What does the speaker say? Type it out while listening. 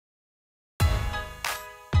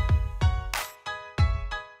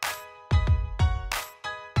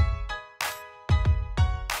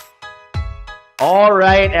All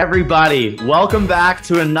right, everybody. Welcome back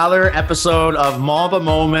to another episode of Mamba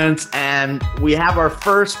Moments. And we have our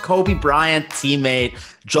first Kobe Bryant teammate,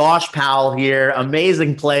 Josh Powell here.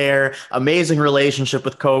 Amazing player, amazing relationship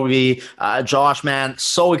with Kobe. Josh, man,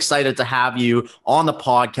 so excited to have you on the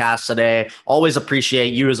podcast today. Always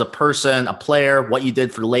appreciate you as a person, a player, what you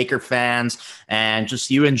did for Laker fans, and just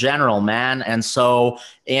you in general, man. And so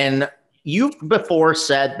you've before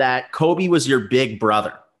said that Kobe was your big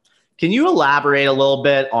brother. Can you elaborate a little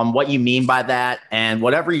bit on what you mean by that and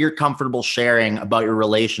whatever you're comfortable sharing about your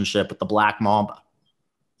relationship with the Black Mamba?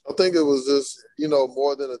 I think it was just,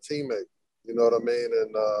 more than a teammate, you know what I mean?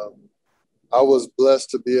 And I was blessed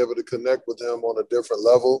to be able to connect with him on a different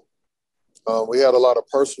level. We had a lot of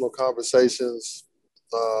personal conversations.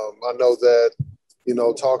 I know that,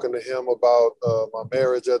 talking to him about my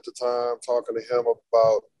marriage at the time, talking to him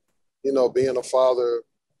about, being a father,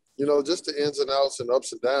 just the ins and outs and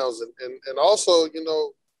ups and downs. And also,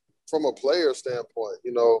 from a player standpoint,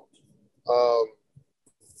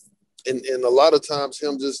 and a lot of times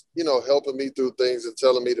him just, helping me through things and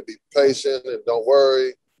telling me to be patient and don't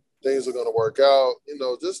worry, things are going to work out,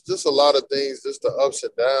 just a lot of things, just the ups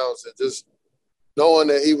and downs, and just knowing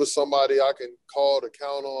that he was somebody I can call to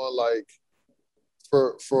count on, like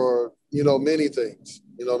for many things,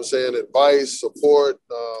 what I'm saying? Advice, support.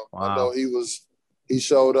 I know he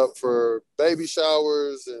showed up for baby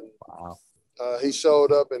showers, and he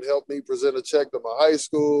showed up and helped me present a check to my high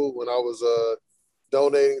school when I was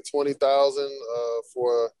donating $20,000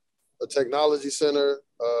 for a technology center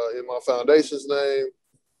in my foundation's name.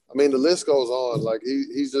 I mean, the list goes on. Like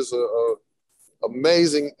he's just a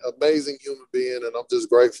amazing human being, and I'm just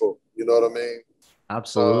grateful. You know what I mean?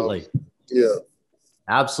 Absolutely. Yeah.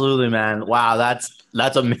 Absolutely, man. Wow,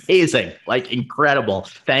 that's amazing. Like incredible.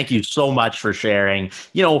 Thank you so much for sharing.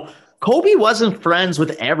 Kobe wasn't friends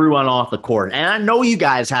with everyone off the court. And I know you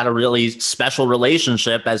guys had a really special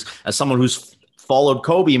relationship as someone who's followed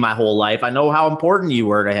Kobe my whole life. I know how important you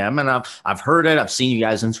were to him, and I've heard it. I've seen you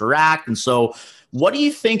guys interact. And so what do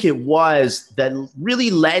you think it was that really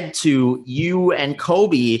led to you and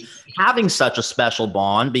Kobe having such a special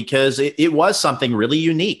bond? Because it was something really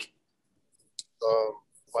unique.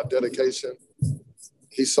 My dedication.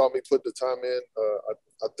 He saw me put the time in.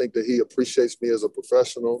 I think that he appreciates me as a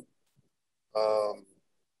professional.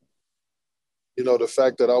 The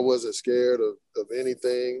fact that I wasn't scared of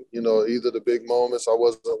anything, either the big moments, I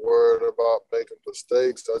wasn't worried about making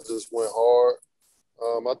mistakes. I just went hard.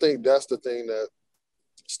 I think that's the thing that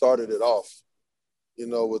started it off,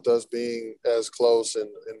 with us being as close and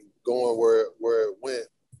going where it went.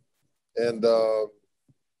 And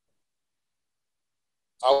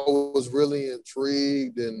I was really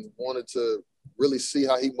intrigued and wanted to really see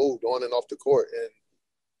how he moved on and off the court, and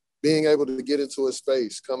being able to get into his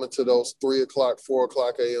space, coming to those 3 o'clock, 4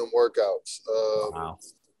 o'clock a.m. workouts,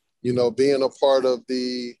 being a part of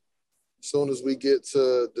as soon as we get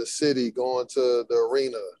to the city, going to the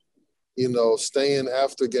arena, staying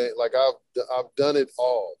after game. Like I've done it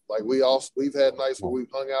all. Like we've had nights where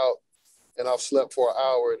we've hung out and I've slept for an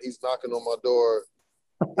hour and he's knocking on my door,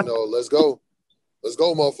 let's go. Let's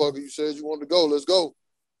go, motherfucker. You said you wanted to go. Let's go.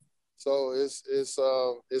 So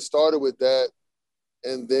it started with that.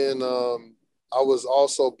 And then I was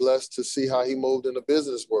also blessed to see how he moved in the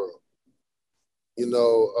business world.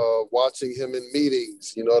 Watching him in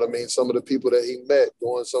meetings, you know what I mean? Some of the people that he met,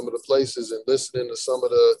 going some of the places and listening to some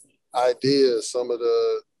of the ideas, some of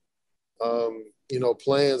the,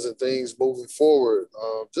 plans and things moving forward.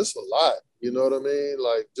 Just a lot, you know what I mean?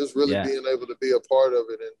 Like just really being able to be a part of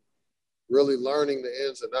it and really learning the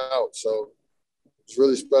ins and outs. So it's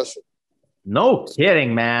really special. No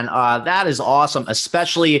kidding, man. That is awesome,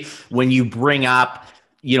 especially when you bring up,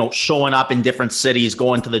 showing up in different cities,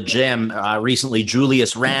 going to the gym. Recently,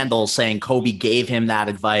 Julius Randle saying Kobe gave him that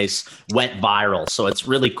advice went viral. So it's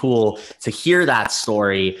really cool to hear that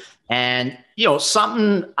story. And,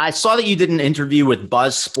 something I saw that you did an interview with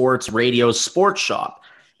Buzz Sports Radio's Sports Shop,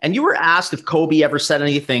 and you were asked if Kobe ever said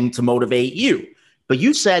anything to motivate you. But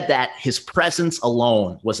you said that his presence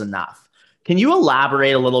alone was enough. Can you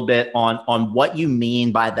elaborate a little bit on what you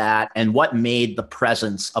mean by that and what made the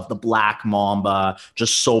presence of the Black Mamba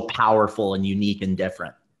just so powerful and unique and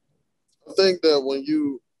different? I think that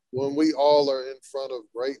when we all are in front of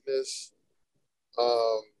greatness,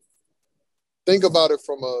 think about it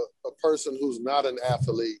from a person who's not an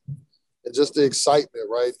athlete, and just the excitement,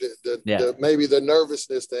 right? Maybe the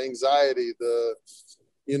nervousness, the anxiety,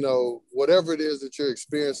 whatever it is that you're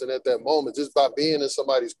experiencing at that moment, just by being in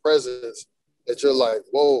somebody's presence, that you're like,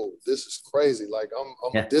 whoa, this is crazy. Like I'm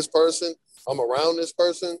with this person, I'm around this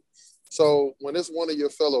person. So when it's one of your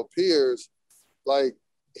fellow peers, like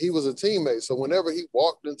he was a teammate. So whenever he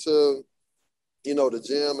walked into, the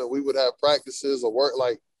gym and we would have practices or work,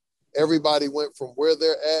 like everybody went from where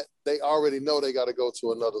they're at, they already know they got to go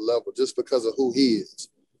to another level just because of who he is.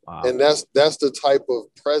 Wow. And that's the type of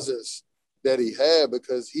presence that he had,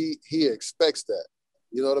 because he expects that.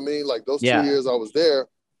 You know what I mean? Like those 2 years I was there,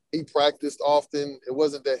 he practiced often. It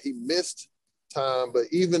wasn't that he missed time, but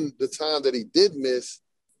even the time that he did miss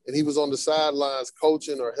and he was on the sidelines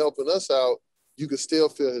coaching or helping us out, you could still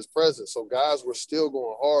feel his presence. So guys were still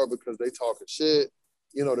going hard because they talking shit.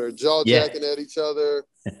 They're jaw jacking at each other.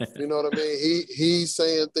 You know what I mean? He's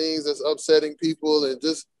saying things that's upsetting people, and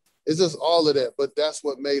it's just all of that. But that's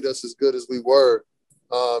what made us as good as we were,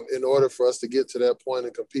 in order for us to get to that point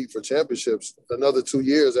and compete for championships another 2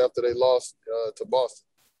 years after they lost to Boston.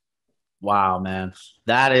 Wow, man.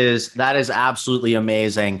 That is absolutely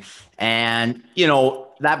amazing. And,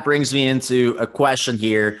 that brings me into a question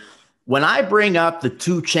here. When I bring up the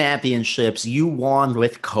 2 championships you won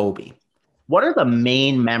with Kobe, what are the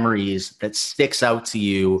main memories that sticks out to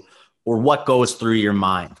you, or what goes through your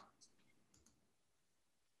mind?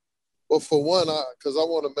 Well, for one, because I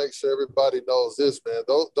want to make sure everybody knows this, man.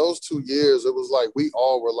 Those 2 years, it was like we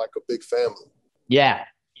all were like a big family. Yeah.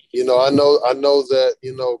 I know that,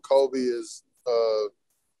 Kobe is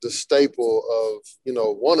the staple of,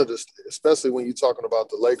 one of the, especially when you're talking about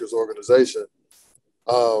the Lakers organization.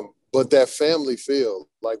 But that family feel,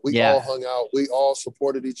 like we all hung out, we all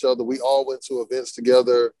supported each other, we all went to events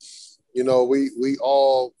together. We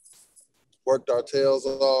all worked our tails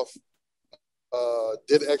off,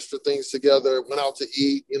 did extra things together, went out to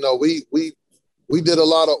eat. We did a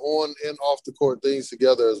lot of on and off the court things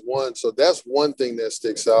together as one. So that's one thing that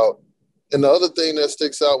sticks out. And the other thing that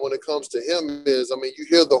sticks out when it comes to him is, you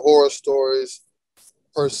hear the horror stories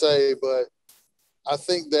per se, but I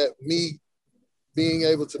think that me being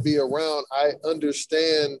able to be around, I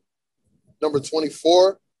understand number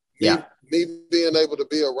 24. Me being able to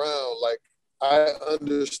be around, like I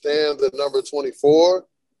understand the number 24,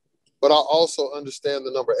 but I also understand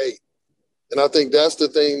the number 8. And I think that's the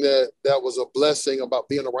thing that was a blessing about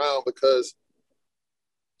being around, because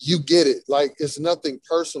you get it. Like, it's nothing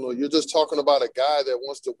personal. You're just talking about a guy that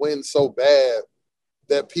wants to win so bad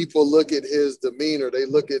that people look at his demeanor. They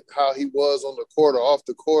look at how he was on the court or off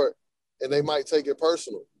the court, and they might take it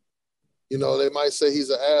personal. They might say he's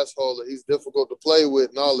an asshole or he's difficult to play with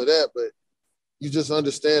and all of that, but you just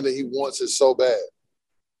understand that he wants it so bad.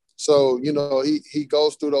 So, he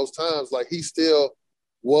goes through those times. Like, he still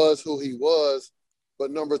was who he was,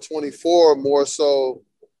 but number 24 more so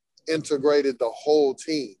integrated the whole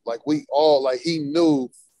team. Like, we all, like, he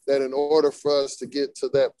knew that in order for us to get to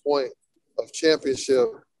that point of championship,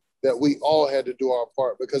 that we all had to do our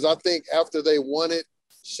part. Because I think after they won it,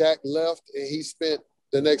 Shaq left and he spent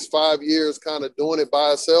the next 5 years kind of doing it by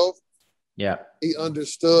himself. Yeah. He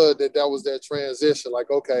understood that was that transition.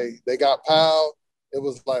 Like, okay, they got Powell. It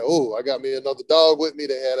was like, oh, I got me another dog with me.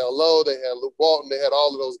 They had L.O., they had Luke Walton, they had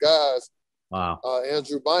all of those guys. Wow.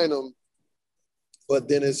 Andrew Bynum. But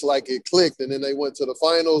then it's like it clicked, and then they went to the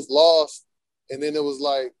finals, lost, and then it was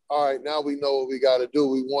like, all right, now we know what we got to do.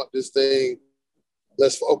 We want this thing.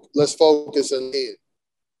 Let's focus and win.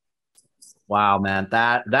 Wow, man,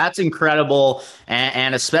 that's incredible,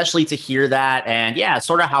 and especially to hear that, and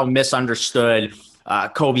sort of how misunderstood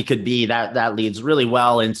Kobe could be. That leads really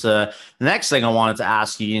well into the next thing I wanted to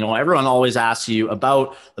ask you. Everyone always asks you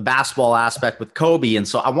about the basketball aspect with Kobe, and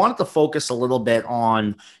so I wanted to focus a little bit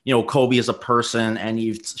on Kobe as a person, and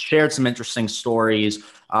you've shared some interesting stories.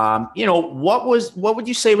 What would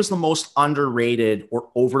you say was the most underrated or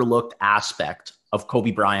overlooked aspect of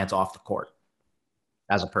Kobe Bryant off the court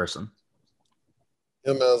as a person?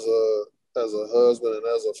 Him as a husband and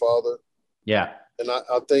as a father. Yeah. And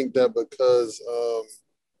I think that because,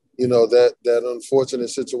 that unfortunate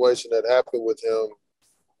situation that happened with him,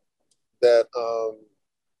 that,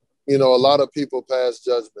 a lot of people pass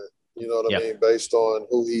judgment, I mean, based on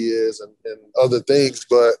who he is and other things.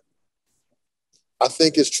 But I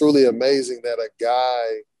think it's truly amazing that a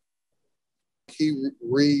guy, he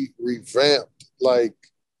revamped, like,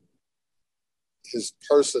 his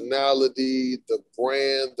personality, the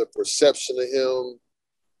brand, the perception of him.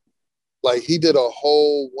 Like, he did a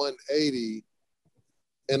whole 180.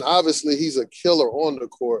 And obviously he's a killer on the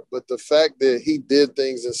court, but the fact that he did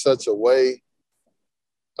things in such a way,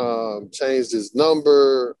 changed his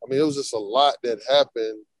number. I mean, it was just a lot that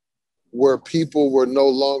happened where people were no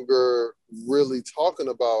longer really talking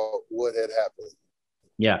about what had happened.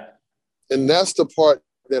 Yeah. And that's the part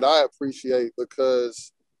that I appreciate,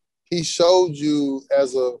 because he showed you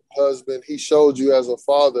as a husband, he showed you as a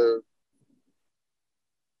father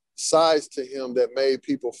sides to him that made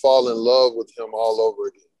people fall in love with him all over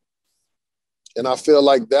again. And I feel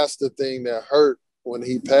like that's the thing that hurt when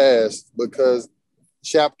he passed, because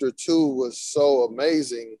chapter 2 was so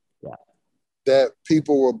amazing that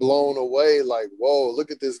people were blown away. Like, whoa,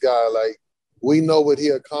 look at this guy. Like, we know what he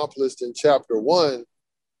accomplished in chapter 1,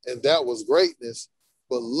 and that was greatness.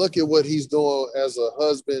 But look at what he's doing as a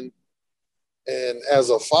husband and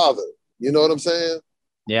as a father. You know what I'm saying?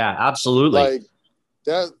 Yeah, absolutely. Like,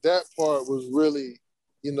 that part was really,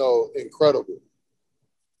 incredible.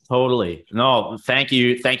 Totally. No, thank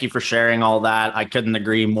you. Thank you for sharing all that. I couldn't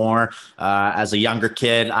agree more. As a younger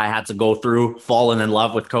kid, I had to go through falling in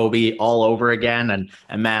love with Kobe all over again. And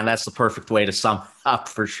man, that's the perfect way to sum up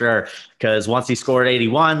for sure. Because once he scored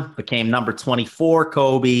 81, became number 24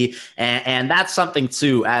 Kobe. And that's something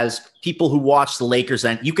too, as people who watch the Lakers,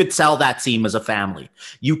 and you could tell that team was a family.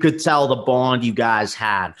 You could tell the bond you guys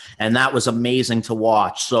had. And that was amazing to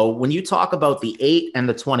watch. So when you talk about the 8 and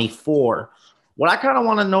the 24, what I kind of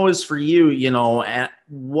want to know is for you,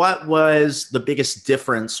 what was the biggest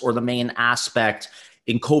difference or the main aspect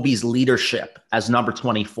in Kobe's leadership as number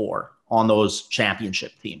 24 on those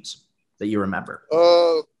championship teams that you remember?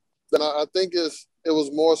 Then I think it was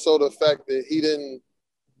more so the fact that he didn't,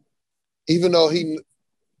 even though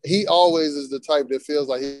he always is the type that feels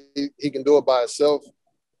like he can do it by himself,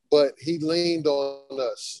 but he leaned on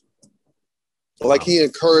us. Like, he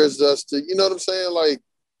encouraged us to, you know what I'm saying? Like,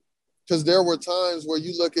 because there were times where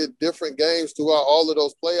you look at different games throughout all of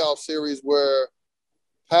those playoff series where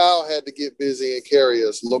Powell had to get busy and carry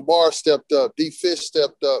us. Lamar stepped up. D. Fish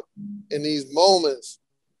stepped up in these moments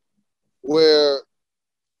where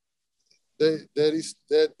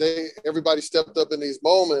everybody stepped up in these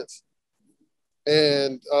moments,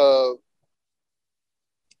 and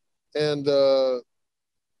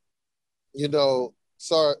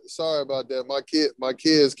sorry about that. My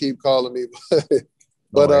kids keep calling me,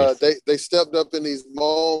 but they stepped up in these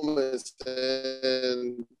moments,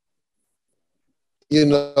 and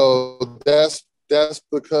that's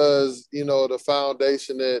because the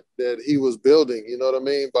foundation that he was building. You know what I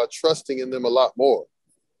mean? By trusting in them a lot more.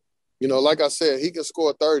 Like I said, he can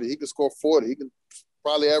score 30, he can score 40, he can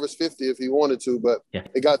probably average 50 if he wanted to, but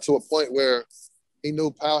it got to a point where he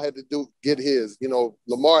knew Powell had to get his.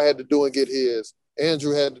 Lamar had to do and get his.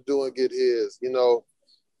 Andrew had to do and get his.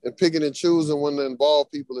 And picking and choosing when to involve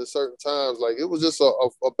people at certain times, like, it was just a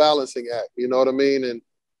balancing act. You know what I mean? And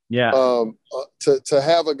to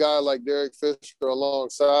have a guy like Derek Fisher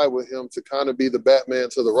alongside with him to kind of be the Batman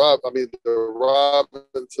to the Robin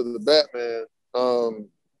to the Batman,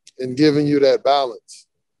 and giving you that balance.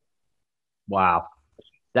 Wow.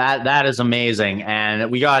 That is amazing.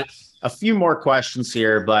 And we got a few more questions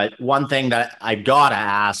here, but one thing that I gotta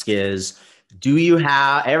ask is,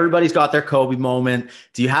 everybody's got their Kobe moment.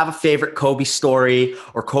 Do you have a favorite Kobe story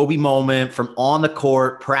or Kobe moment from on the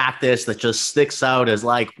court practice that just sticks out as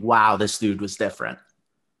like, wow, this dude was different?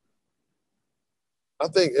 I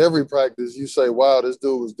think every practice you say, wow, this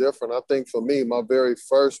dude was different. I think for me, my very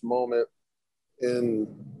first moment in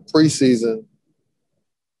preseason,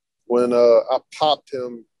 when I popped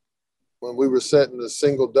him, when we were setting a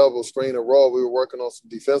single double screen and roll, we were working on some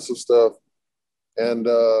defensive stuff, and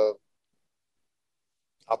I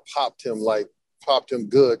popped him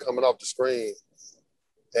good coming off the screen.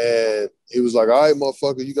 And he was like, all right,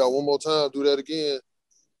 motherfucker, you got one more time, do that again.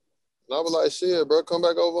 And I was like, shit, bro, come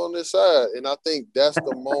back over on this side. And I think that's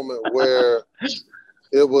the moment where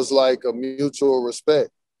it was like a mutual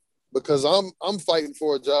respect, because I'm fighting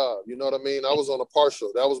for a job. You know what I mean? I was on a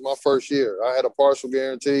partial. That was my first year. I had a partial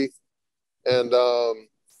guarantee. And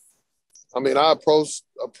I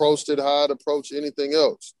approached it how I'd approach anything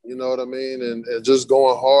else. You know what I mean? And just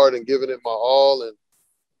going hard and giving it my all, and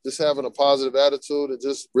just having a positive attitude and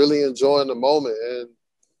just really enjoying the moment. And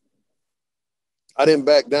I didn't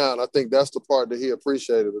back down. I think that's the part that he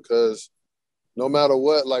appreciated, because no matter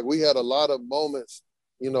what, like, we had a lot of moments,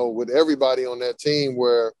 with everybody on that team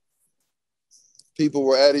where people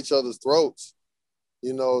were at each other's throats,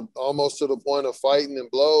 almost to the point of fighting and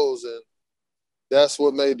blows. And that's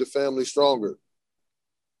what made the family stronger.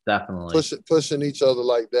 Definitely. Pushing each other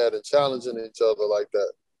like that and challenging each other like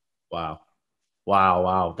that.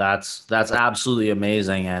 Wow. That's absolutely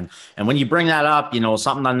amazing. And when you bring that up,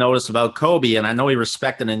 something I noticed about Kobe, and I know he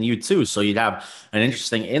respected in you too, so you'd have an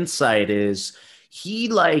interesting insight, is he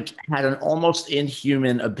had an almost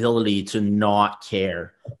inhuman ability to not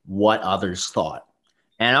care what others thought.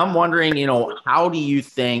 And I'm wondering,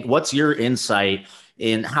 what's your insight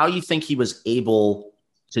in how you think he was able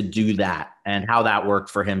to do that and how that worked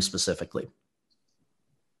for him specifically?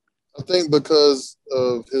 I think because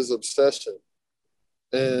of his obsession.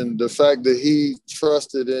 And the fact that he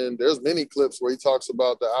trusted in, there's many clips where he talks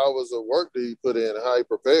about the hours of work that he put in and how he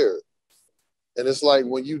prepared. And it's like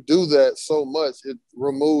when you do that so much, it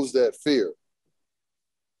removes that fear.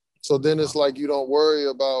 So then it's like you don't worry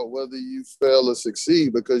about whether you fail or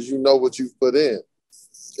succeed because you know what you've put in.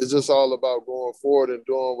 It's just all about going forward and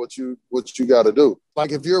doing what you got to do.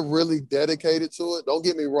 Like if you're really dedicated to it, don't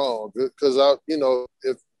get me wrong, because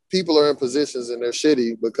if people are in positions and they're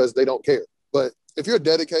shitty because they don't care. But if you're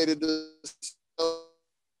dedicated to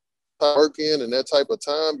working and that type of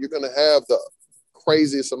time, you're gonna have the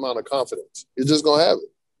craziest amount of confidence. You're just gonna have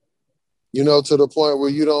it. To the point where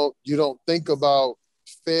you don't think about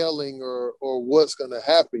failing or what's going to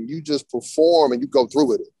happen. You just perform and you go through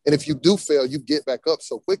with it. And if you do fail, you get back up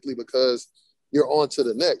so quickly because you're on to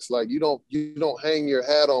the next. Like you don't hang your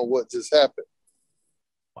hat on what just happened.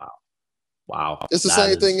 Wow. It's the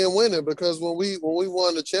same thing in winning, because when we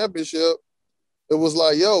won the championship, it was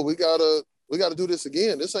like, yo, we gotta do this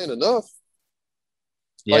again. This ain't enough.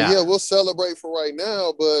 Like, yeah, we'll celebrate for right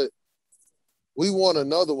now, but we want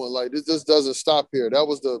another one. Like, this just doesn't stop here. That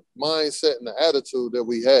was the mindset and the attitude that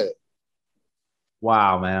we had.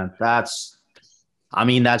 Wow, man. That's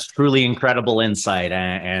truly incredible insight,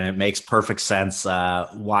 and it makes perfect sense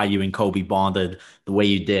why you and Kobe bonded the way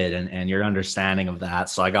you did and your understanding of that.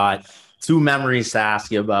 So I got two memories to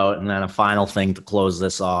ask you about, and then a final thing to close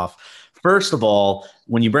this off. First of all,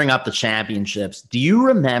 when you bring up the championships, do you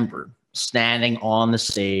remember standing on the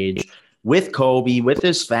stage with Kobe, with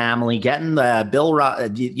his family, getting the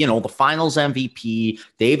the finals MVP,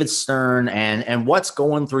 David Stern, and what's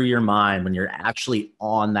going through your mind when you're actually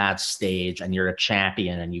on that stage and you're a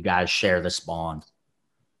champion and you guys share this bond?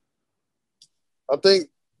 I think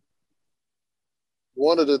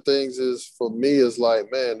one of the things is for me is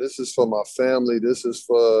like, man, this is for my family. This is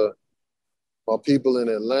for my people in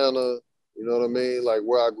Atlanta. You know what I mean? Like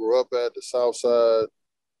where I grew up at, the South Side.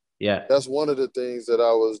 Yeah. That's one of the things that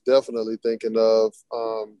I was definitely thinking of.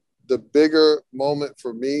 The bigger moment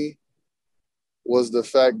for me was the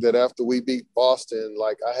fact that after we beat Boston,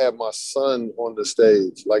 like I had my son on the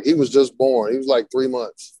stage. Like he was just born. He was like 3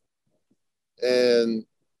 months. And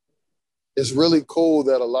it's really cool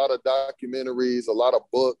that a lot of documentaries, a lot of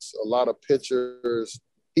books, a lot of pictures,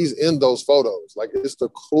 he's in those photos. Like it's the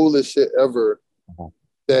coolest shit ever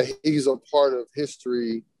that he's a part of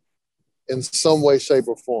history in some way, shape,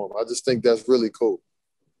 or form. I just think that's really cool.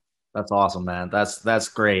 That's awesome, man. That's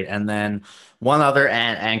great. And then one other,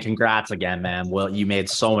 and congrats again, man. Well, you made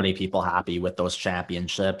so many people happy with those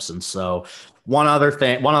championships. And so one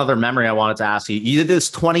other memory I wanted to ask you. You did this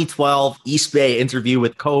 2012 East Bay interview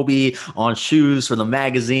with Kobe on shoes for the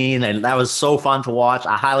magazine, and that was so fun to watch.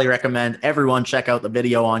 I highly recommend everyone check out the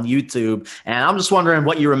video on YouTube. And I'm just wondering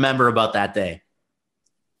what you remember about that day.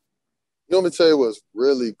 Let me tell you what's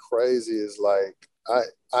really crazy is like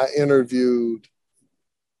I interviewed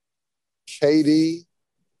KD,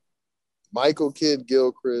 Michael Kidd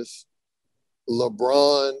Gilchrist,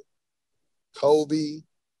 LeBron, Kobe,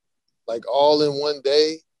 like all in one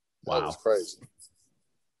day. That was crazy.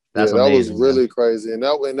 That's that amazing, was really man. crazy. And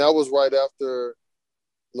that was right after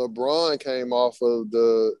LeBron came off of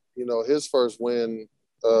his first win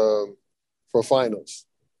for finals.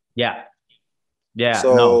 Yeah.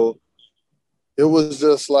 So it was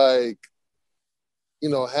just like,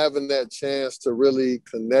 having that chance to really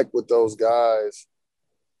connect with those guys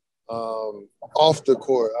off the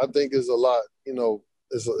court, I think is a lot,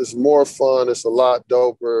 it's more fun. It's a lot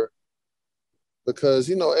doper because,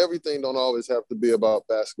 everything don't always have to be about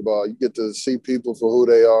basketball. You get to see people for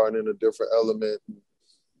who they are and in a different element.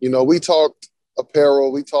 We talked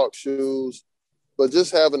apparel, we talked shoes, but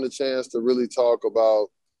just having the chance to really talk about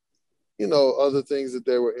other things that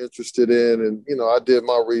they were interested in. And, I did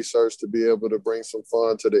my research to be able to bring some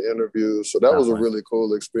fun to the interview. So that was a really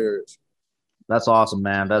cool experience. That's awesome,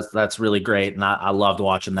 man. That's really great. And I loved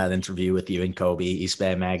watching that interview with you and Kobe, East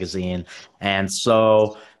Bay Magazine. And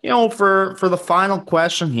so, for the final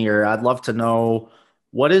question here, I'd love to know,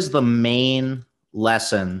 what is the main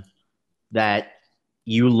lesson that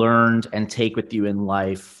you learned and take with you in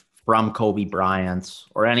life from Kobe Bryant,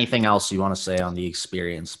 or anything else you want to say on the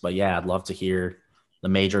experience? But yeah, I'd love to hear the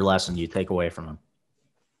major lesson you take away from him.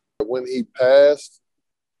 When he passed,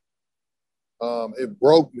 it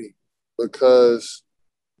broke me because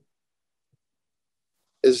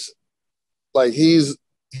it's like he's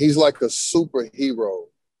like a superhero.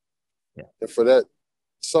 Yeah. And for that,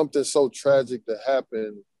 something so tragic to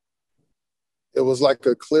happen, it was like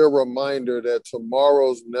a clear reminder that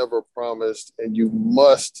tomorrow's never promised and you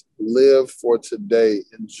must live for today,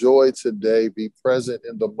 enjoy today, be present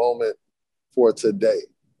in the moment for today.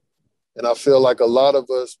 And I feel like a lot of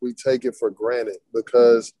us, we take it for granted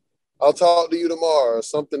because I'll talk to you tomorrow, or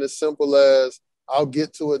something as simple as I'll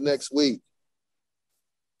get to it next week.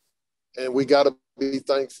 And we got to be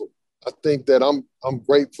thankful. I think that I'm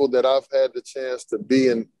grateful that I've had the chance to be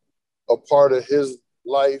in a part of his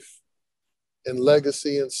life and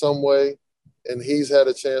legacy in some way. And he's had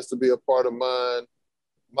a chance to be a part of mine,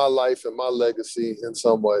 my life and my legacy in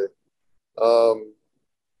some way.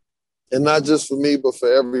 And not just for me, but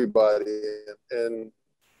for everybody. And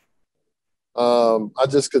I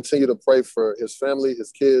just continue to pray for his family,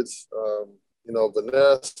 his kids, you know,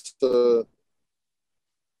 Vanessa,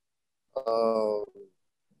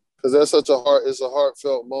 because that's such it's a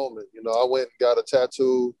heartfelt moment. You know, I went and got a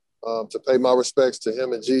tattoo to pay my respects to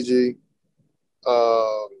him and Gigi,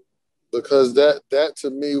 because that to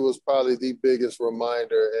me was probably the biggest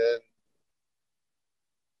reminder.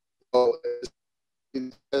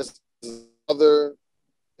 And as other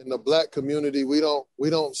in the Black community, we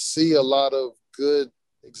don't see a lot of good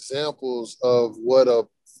examples of what a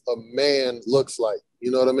man looks like.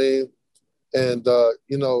 You know what I mean? And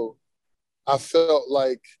you know, I felt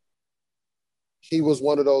like he was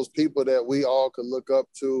one of those people that we all could look up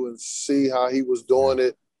to and see how he was doing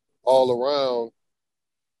it all around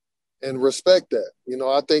and respect that. You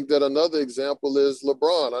know, I think that another example is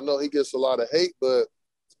LeBron. I know he gets a lot of hate, but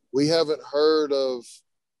we haven't heard of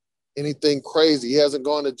anything crazy. He hasn't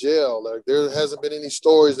gone to jail. Like, there hasn't been any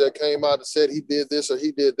stories that came out and said he did this or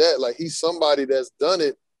he did that. Like, he's somebody that's done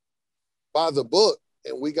it by the book,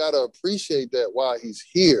 and we got to appreciate that while he's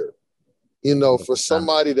here. You know, for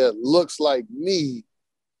somebody that looks like me,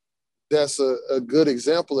 that's a good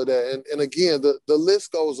example of that. And again, the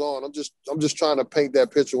list goes on. I'm just trying to paint that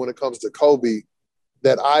picture when it comes to Kobe,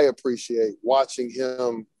 that I appreciate watching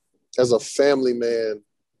him as a family man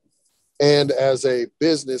and as a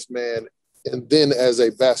businessman and then as a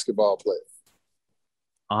basketball player.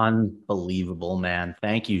 Unbelievable, man.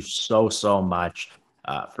 Thank you so much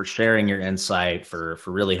for sharing your insight, for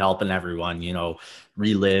really helping everyone, you know,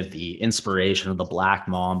 relive the inspiration of the Black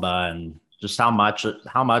Mamba and just how much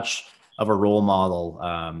of a role model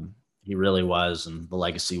he really was, and the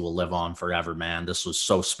legacy will live on forever, man. This was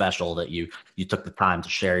so special that you took the time to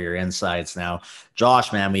share your insights. Now,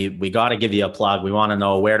 Josh, man, we got to give you a plug. We want to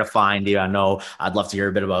know where to find you. I know I'd love to hear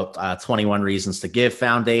a bit about 21 Reasons to Give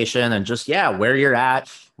Foundation and just, yeah, where you're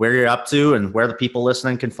at, where you're up to, and where the people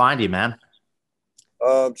listening can find you, man.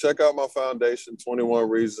 Check out my foundation,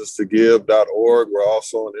 21reasonstogive.org. We're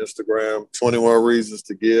also on Instagram, 21 Reasons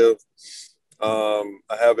to Give. I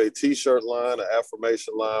have a t-shirt line, an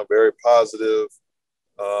affirmation line, very positive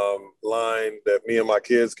line that me and my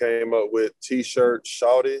kids came up with,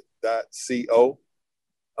 t-shirtshouted.co.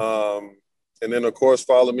 And then, of course,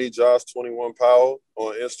 follow me, Josh21 Powell,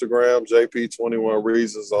 on Instagram, JP21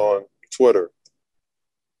 Reasons on Twitter.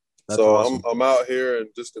 That's so awesome. I'm out here and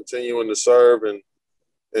just continuing to serve and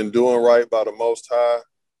doing right by the Most High.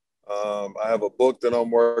 I have a book that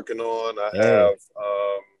I'm working on. I have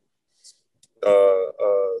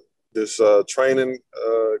this training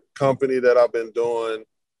company that I've been doing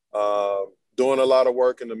a lot of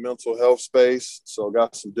work in the mental health space. So I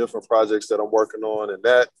got some different projects that I'm working on in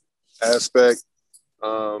that aspect.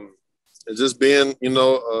 And just being, you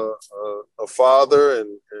know, a father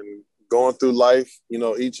and going through life, you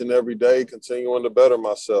know, each and every day, continuing to better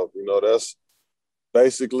myself. You know, that's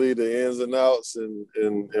basically the ins and outs and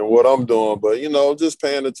what I'm doing. But, you know, just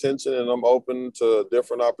paying attention, and I'm open to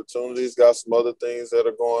different opportunities. Got some other things that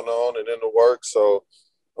are going on and in the works. So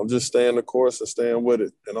I'm just staying the course and staying with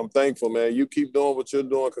it. And I'm thankful, man. You keep doing what you're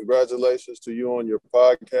doing. Congratulations to you on your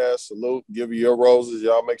podcast. Salute. Give you your roses.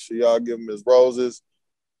 Y'all make sure y'all give him his roses.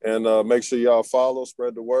 And make sure y'all follow,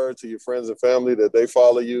 spread the word to your friends and family that they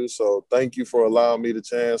follow you. So thank you for allowing me the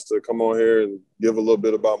chance to come on here and give a little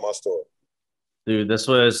bit about my story. Dude, this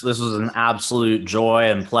was an absolute joy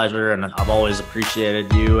and pleasure, and I've always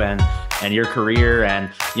appreciated you and your career. And,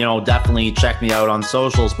 you know, definitely check me out on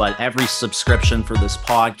socials, but every subscription for this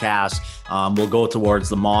podcast will go towards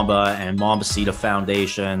the Mamba and Mambacita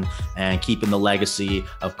Foundation and keeping the legacy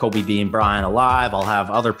of Kobe Bean Bryant alive. I'll have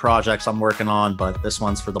other projects I'm working on, but this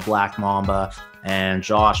one's for the Black Mamba. And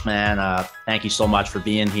Josh, man, thank you so much for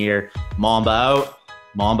being here. Mamba out,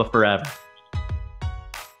 Mamba forever.